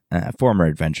 former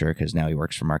adventurer, because now he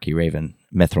works for Marquis Raven,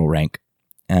 mithril rank.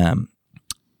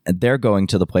 They're going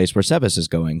to the place where Sebas is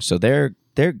going. So they're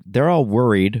all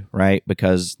worried, right?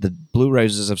 Because the Blue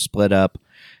Roses have split up.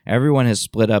 Everyone has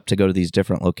split up to go to these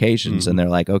different locations, and they're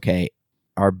like, okay,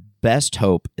 our best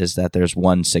hope is that there's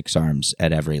one Six Arms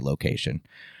at every location.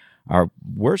 Our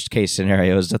worst case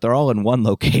scenario is that they're all in one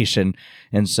location,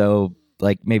 and so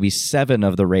like maybe 7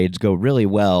 of the raids go really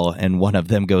well, and one of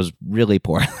them goes really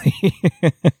poorly.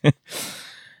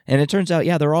 And it turns out,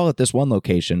 they're all at this one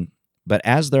location, but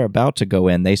as they're about to go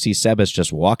in, they see Sebas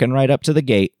just walking right up to the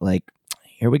gate, like,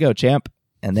 here we go, champ.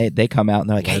 And they come out and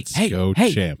they're like, hey,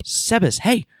 champ. Sebas,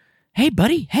 hey,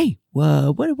 buddy, hey,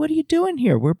 what are you doing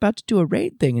here? We're about to do a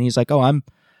raid thing. And he's like,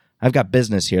 I've got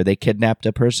business here. They kidnapped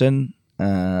a person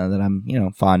that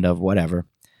I'm, fond of, whatever.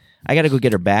 I got to go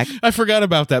get her back. I forgot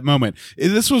about that moment.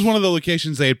 This was one of the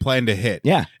locations they had planned to hit.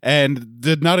 Yeah. And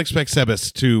did not expect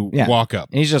Sebas to walk up.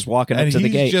 And he's just walking up to the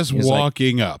gate. He's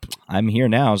walking up. I'm here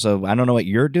now, so I don't know what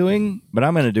you're doing, but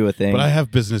I'm going to do a thing. But I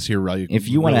have business here, right? If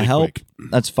you want to help,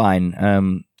 that's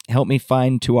fine. Help me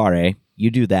find Tuare. You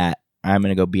do that. I'm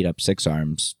going to go beat up Six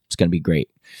Arms. It's going to be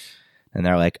great. And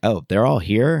they're like, oh, they're all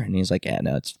here? And he's like, yeah,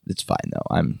 no, it's fine,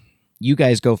 though. You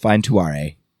guys go find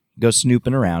Tuare. Go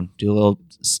snooping around, do a little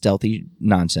stealthy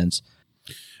nonsense.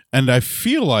 And I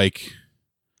feel like...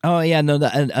 Oh, yeah, no,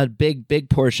 a big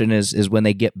portion is when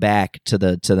they get back to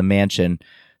the mansion,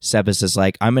 Sebas is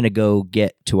like, I'm going to go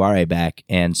get Tuare back.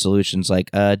 And Solution's like,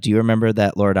 do you remember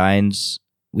that Lord Ainz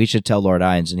we should tell Lord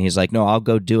Ainz. And he's like, no, I'll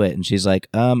go do it. And she's like,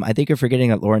 I think you're forgetting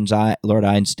that Lord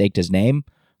Ainz staked his name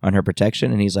on her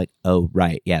protection. And he's like, oh,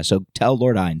 right. Yeah, so tell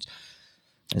Lord Ainz.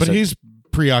 But he's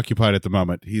preoccupied at the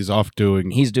moment. He's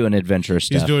doing adventure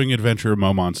stuff. He's doing adventure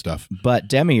Momon stuff. But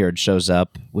Demiurge shows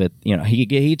up with,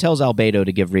 he tells Albedo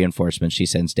to give reinforcements. She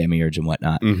sends Demiurge and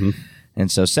whatnot. Mm-hmm. And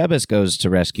so Sebas goes to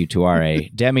rescue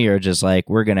Tuare. Demiurge is like,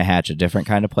 we're going to hatch a different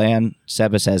kind of plan.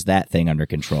 Sebas has that thing under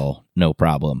control. No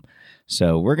problem.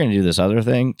 So we're going to do this other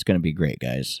thing. It's going to be great,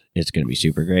 guys. It's going to be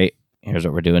super great. Here's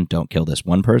what we're doing. Don't kill this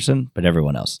one person, but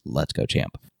everyone else. Let's go,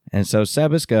 champ. And so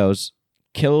Sebas goes,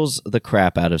 kills the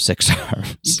crap out of Six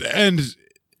Arms. And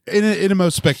in a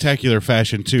most spectacular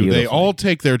fashion, too. They all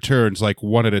take their turns, like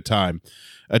one at a time,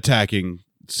 attacking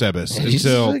Sebas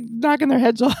until like knocking their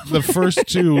heads off. The first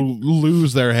two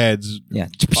lose their heads,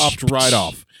 popped right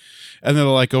off. And they're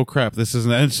like, oh, crap, this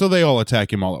isn't... And so they all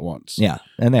attack him all at once. Yeah,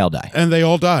 and they all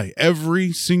die.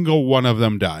 Every single one of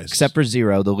them dies. Except for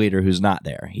Zero, the leader, who's not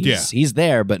there. He's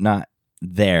there, but not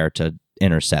there to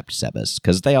intercept Sebas,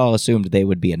 because they all assumed they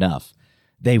would be enough.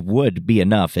 They would be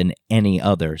enough in any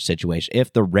other situation.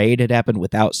 If the raid had happened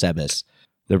without Sebas,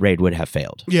 the raid would have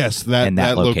failed. Yes, that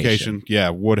location,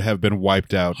 would have been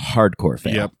wiped out. Hardcore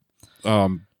fail.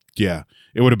 Yep.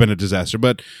 It would have been a disaster.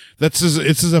 But this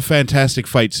is a fantastic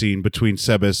fight scene between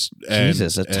Sebas and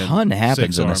Jesus, a ton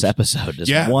happens in this episode.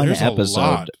 One episode. A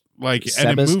lot. Like, Sebas and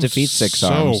it moves defeats Six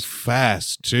Arms so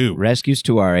fast, too. Rescues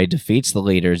Tuare, defeats the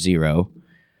leader, Zero.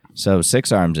 So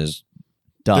Six Arms is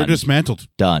done. They're dismantled.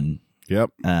 Done. Yep.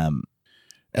 And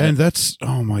that's,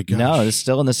 oh my gosh. No, it's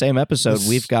still in the same episode.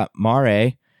 We've got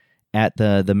Mare at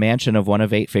the mansion of one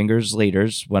of Eight Fingers'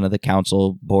 leaders, one of the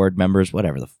council board members,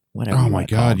 whatever. Oh my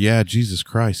God, yeah, Jesus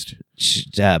Christ.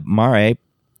 Mare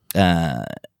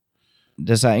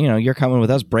decides, you're coming with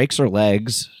us, breaks her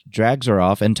legs, drags her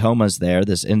off, and Toma's there,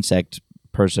 this insect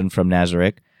person from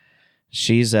Nazarick.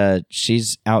 She's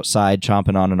outside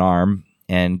chomping on an arm,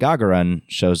 and Gagarin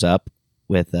shows up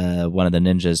with one of the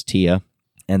ninjas, Tia,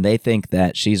 and they think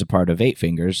that she's a part of Eight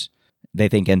Fingers. They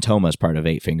think Entoma's part of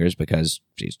Eight Fingers because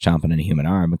she's chomping in a human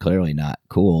arm. Clearly not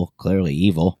cool. Clearly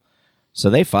evil. So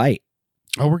they fight.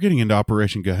 Oh, we're getting into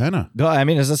Operation Gehenna. No, I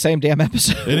mean, it's the same damn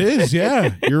episode. It is,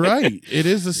 yeah. You're right. It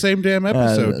is the same damn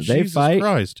episode. They Jesus fight.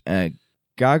 Christ.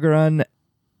 Gagarin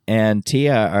and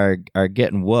Tia are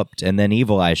getting whooped, and then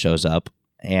Evil Eye shows up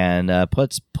and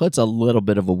puts a little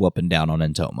bit of a whooping down on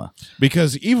Entoma.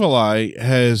 Because Evil Eye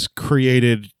has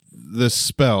created this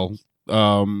spell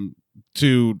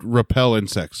to repel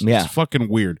insects. Yeah. It's fucking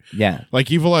weird. Yeah.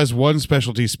 Like, Evil Eye's one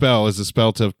specialty spell is a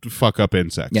spell to fuck up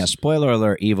insects. Yeah, spoiler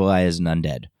alert, Evil Eye is an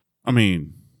undead. I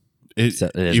mean, it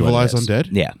Evil Eye's undead?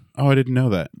 Yeah. Oh, I didn't know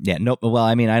that. Yeah, no. Well,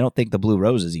 I mean, I don't think the Blue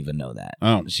Roses even know that.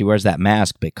 Oh. She wears that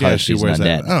mask because she's undead.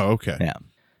 That. Oh, okay. Yeah.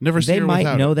 Never seen They her might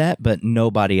without know it. that, but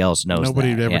nobody else knows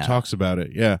Nobody that. ever talks about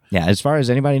it. Yeah. Yeah, as far as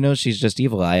anybody knows, she's just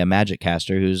Evil Eye, a magic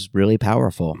caster who's really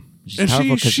powerful. She's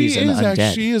powerful because she's an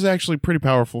undead. She is actually pretty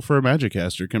powerful for a magic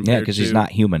caster compared because she's not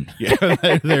human.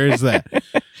 Yeah, there is that.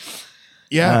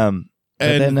 Yeah.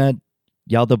 But then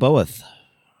Yaldabaoth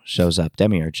shows up,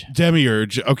 Demiurge.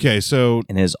 Okay, so...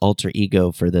 And his alter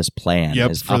ego for this plan,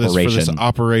 his for operation. This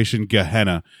Operation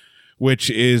Gehenna, which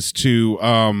is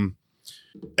to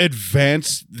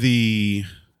advance the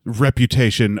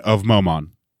reputation of Momon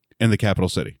in the capital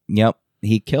city. Yep.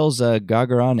 He kills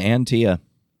Gagarin and Tia.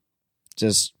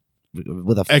 Just...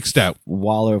 with a X'd out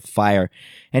wall of fire,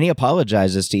 and he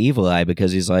apologizes to Evil Eye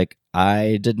because he's like,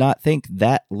 I did not think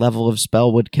that level of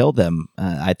spell would kill them.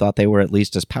 I thought they were at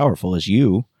least as powerful as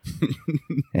you.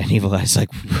 And Evil Eye's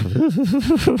like,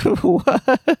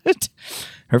 what?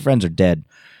 Her friends are dead.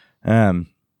 Yeah,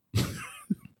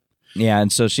 and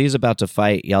so she's about to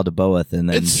fight Yaldabaoth, and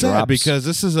then it's sad because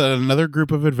this is another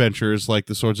group of adventurers like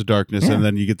the Swords of Darkness, and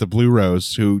then you get the Blue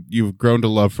Rose, who you've grown to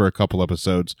love for a couple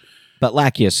episodes. But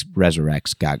Lachius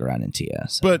resurrects Gagarin and Tia.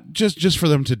 So. But just for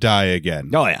them to die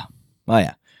again. Oh,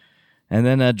 yeah. And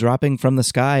then dropping from the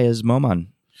sky is Momon.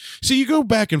 So you go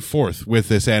back and forth with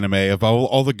this anime of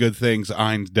all the good things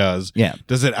Ainz does. Yeah.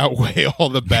 Does it outweigh all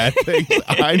the bad things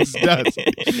Ainz does?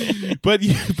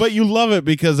 But you love it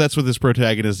because that's what this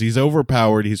protagonist, he's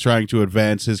overpowered. He's trying to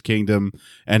advance his kingdom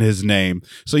and his name.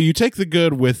 So you take the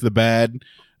good with the bad.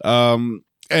 And...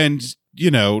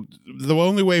 the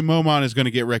only way Momon is going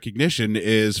to get recognition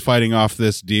is fighting off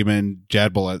this demon,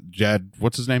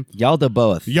 what's his name?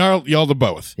 Yaldabaoth.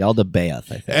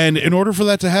 Yaldabaoth, I think. And in order for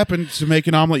that to happen, to make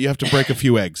an omelet, you have to break a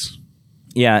few eggs.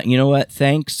 Yeah, you know what?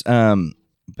 Thanks,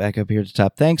 back up here at the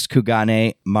top. Thanks,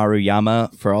 Kugane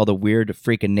Maruyama, for all the weird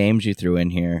freaking names you threw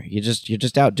in here. You're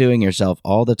just outdoing yourself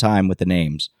all the time with the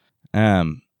names.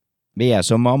 But yeah,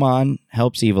 so Momon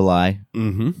helps Evil Eye.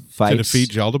 Fights to defeat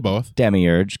Jaldabaoth.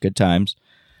 Demiurge. Good times.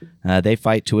 They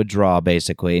fight to a draw,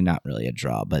 basically. Not really a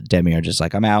draw, but Demiurge is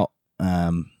like, I'm out.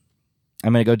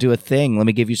 I'm going to go do a thing. Let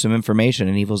me give you some information.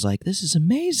 And Evil's like, this is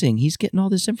amazing. He's getting all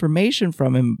this information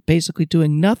from him, basically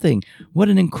doing nothing. What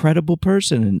an incredible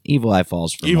person. And Evil Eye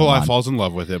falls for Evil Momon. Eye falls in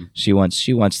love with him. She wants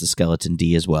the skeleton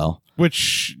D as well.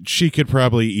 Which she could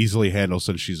probably easily handle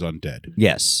since she's undead.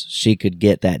 Yes, she could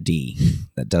get that D.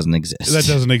 That doesn't exist. That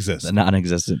doesn't exist. The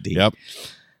non-existent D. Yep.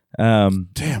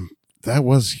 Damn. That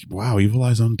was, wow, Evil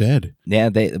Eye's undead. Yeah,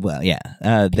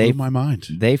 Blew my mind.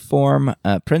 They form,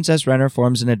 Princess Renner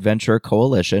forms an adventurer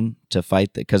coalition to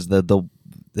fight, because the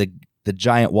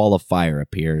giant wall of fire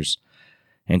appears,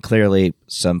 and clearly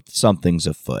something's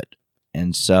afoot.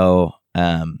 And so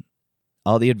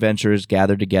all the adventurers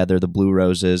gather together, the Blue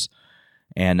Roses,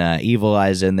 and Evil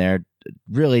Eye's in there,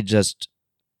 really just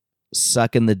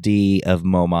sucking the D of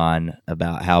Momon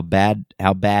about how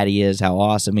bad he is, how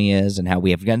awesome he is, and how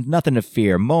we have got nothing to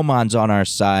fear. Momon's on our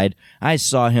side. I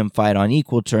saw him fight on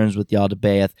equal terms with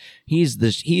Jaldabaoth. He's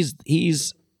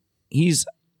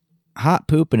hot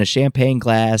poop in a champagne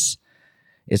glass.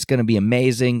 It's going to be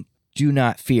amazing. Do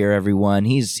not fear, everyone.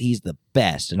 He's the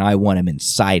best, and I want him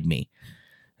inside me.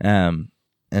 And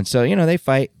so, they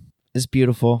fight. It's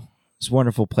beautiful. It's a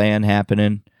wonderful plan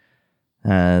happening.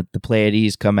 The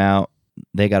Pleiades come out.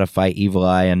 They got to fight Evil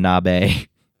Eye and Nabe.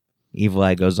 Evil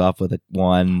Eye goes off with a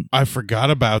 1. I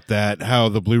forgot about that, how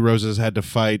the Blue Roses had to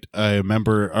fight a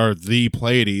member, or the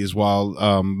Pleiades, while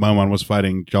Momon was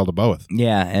fighting Jaldabaoth.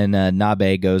 Yeah, and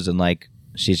Nabe goes and,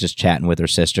 she's just chatting with her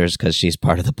sisters because she's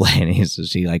part of the Pleiades. So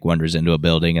she, wanders into a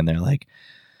building, and they're like,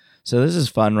 so this is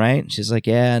fun, right? She's like,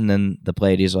 yeah. And then the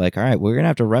Pleiades are like, all right, we're going to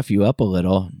have to rough you up a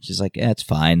little. She's like, yeah, it's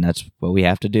fine. That's what we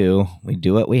have to do. We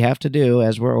do what we have to do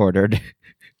as we're ordered.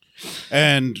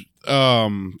 And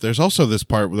there's also this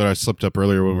part that I slipped up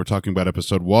earlier when we were talking about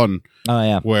episode 1. Oh,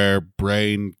 yeah. Where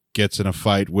Brain gets in a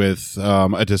fight with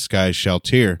a disguised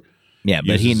Shaltir. Yeah,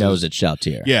 but he knows it's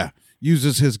Shaltir. Yeah.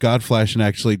 Uses his God Flash and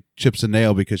actually chips a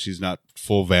nail because she's not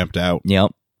full vamped out.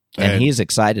 Yep. And he's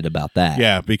excited about that.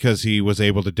 Yeah, because he was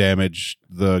able to damage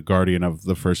the guardian of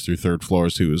the 1st through 3rd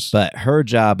floors But her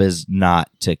job is not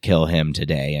to kill him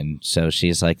today. And so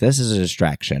she's like, this is a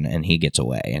distraction. And he gets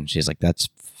away. And she's like, that's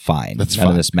fine. None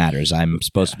of this matters. I'm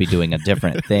supposed to be doing a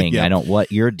different thing. Yeah. I don't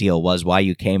what your deal was, why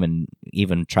you came and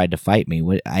even tried to fight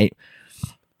me.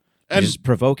 And just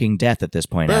provoking death at this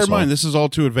point. Bear in mind, this is all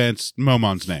to advance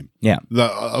Momon's name. Yeah.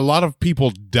 A lot of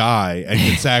people die and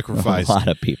get sacrificed a lot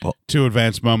of people to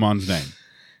advance Momon's name.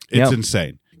 It's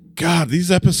insane. God, these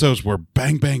episodes were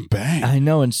bang, bang, bang. I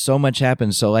know, and so much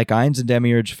happens. So, Ainz and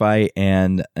Demiurge fight,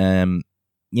 and,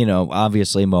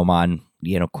 obviously Momon,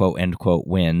 quote, end quote,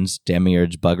 wins.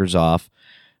 Demiurge buggers off.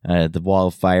 The wall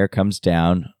of fire comes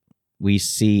down. We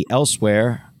see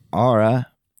elsewhere, Aura,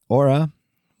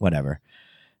 whatever,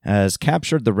 has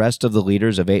captured the rest of the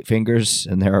leaders of Eight Fingers,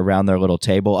 and they're around their little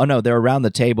table. Oh, no, they're around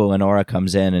the table, and Aura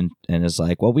comes in and is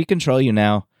like, well, we control you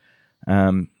now.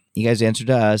 You guys answer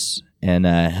to us. And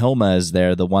Hilma is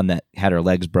there, the one that had her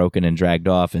legs broken and dragged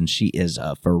off, and she is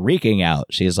freaking out.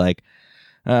 She's like,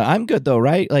 I'm good, though,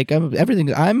 right?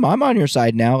 I'm on your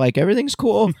side now. Everything's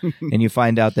cool. And you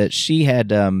find out that she had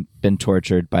been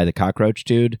tortured by the cockroach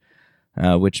dude,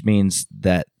 which means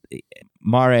that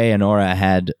Mare and Aura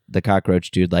had the cockroach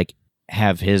dude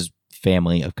have his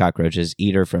family of cockroaches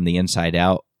eat her from the inside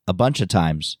out a bunch of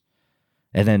times,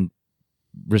 and then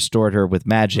restored her with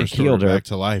magic, healed her back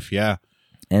to life. Yeah,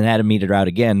 and had him eat her out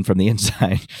again from the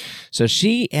inside. So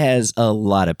she has a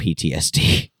lot of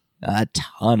PTSD. A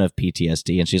ton of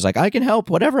PTSD, and she's like, I can help,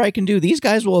 whatever I can do. These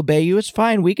guys will obey you. It's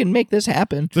fine. We can make this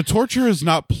happen. The torture is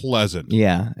not pleasant.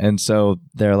 Yeah, and so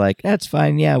they're like, that's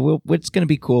fine. Yeah, it's going to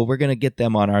be cool. We're going to get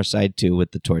them on our side, too,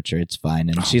 with the torture. It's fine.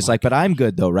 And she's like, but I'm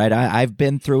good, though, right? I've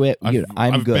been through it.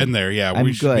 I've good. Been there, yeah.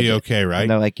 We should be okay, right? And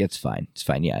they're like, it's fine. It's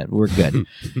fine. Yeah, we're good.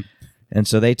 And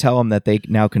so they tell them that they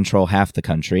now control half the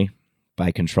country by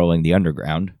controlling the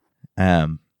underground.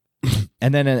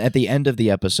 And then at the end of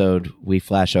the episode, we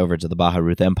flash over to the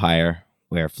Baharuth Empire,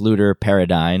 where Fluter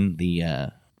Paradine,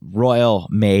 the royal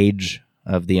mage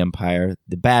of the Empire,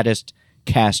 the baddest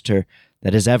caster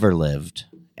that has ever lived,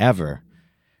 ever,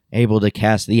 able to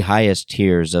cast the highest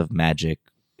tiers of magic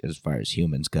as far as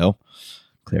humans go,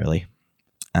 clearly.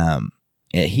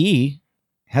 He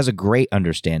has a great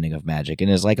understanding of magic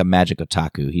and is like a magic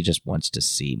otaku. He just wants to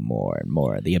see more and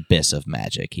more, the abyss of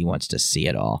magic. He wants to see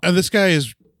it all. And this guy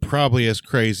is probably as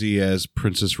crazy as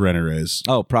Princess Renner is.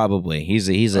 Oh, probably. He's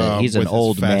an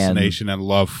old man, fascination and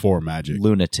love for magic,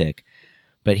 lunatic.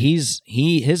 But his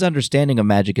understanding of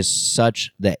magic is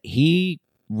such that he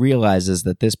realizes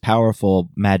that this powerful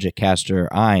magic caster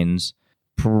Ainz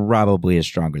probably is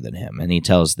stronger than him, and he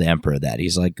tells the Emperor that.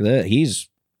 He's like, he's,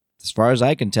 as far as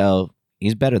I can tell,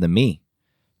 he's better than me.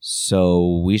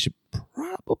 So we should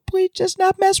probably just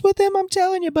not mess with him, I'm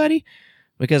telling you, buddy.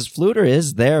 Because Fluter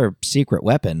is their secret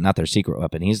weapon. Not their secret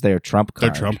weapon. He's their trump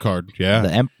card. Their trump card,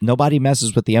 yeah. Nobody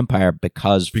messes with the Empire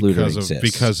because Fluter exists.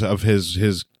 Because of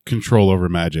his control over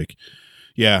magic.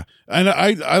 Yeah. And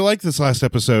I like this last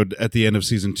episode at the end of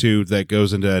Season 2 that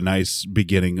goes into a nice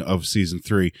beginning of Season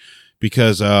 3.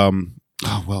 Because,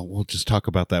 we'll just talk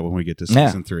about that when we get to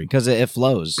Season 3. Because it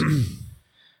flows.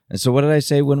 And so what did I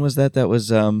say? When was that? That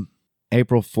was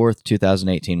April 4th,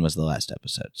 2018 was the last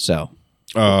episode. So...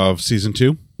 Of Season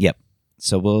 2? Yep.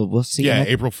 So we'll see. Yeah,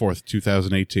 April 4th,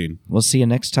 2018. We'll see you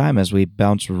next time as we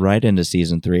bounce right into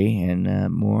Season 3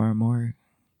 and more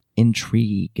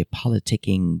intrigue,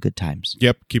 politicking, good times.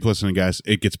 Yep. Keep listening, guys.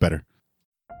 It gets better.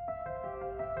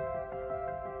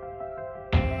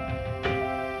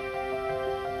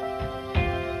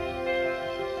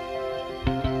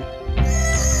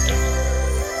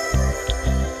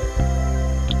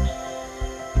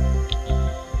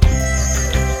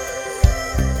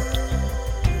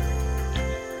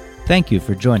 Thank you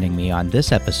for joining me on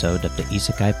this episode of the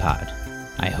Isekai Pod.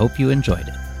 I hope you enjoyed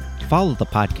it. Follow the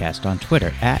podcast on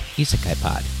Twitter at Isekai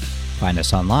Pod. Find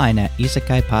us online at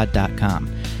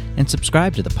isekai-pod.com and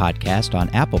subscribe to the podcast on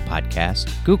Apple Podcasts,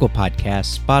 Google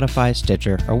Podcasts, Spotify,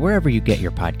 Stitcher, or wherever you get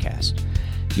your podcast.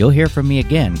 You'll hear from me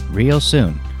again real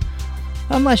soon,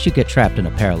 unless you get trapped in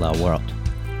a parallel world.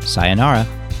 Sayonara.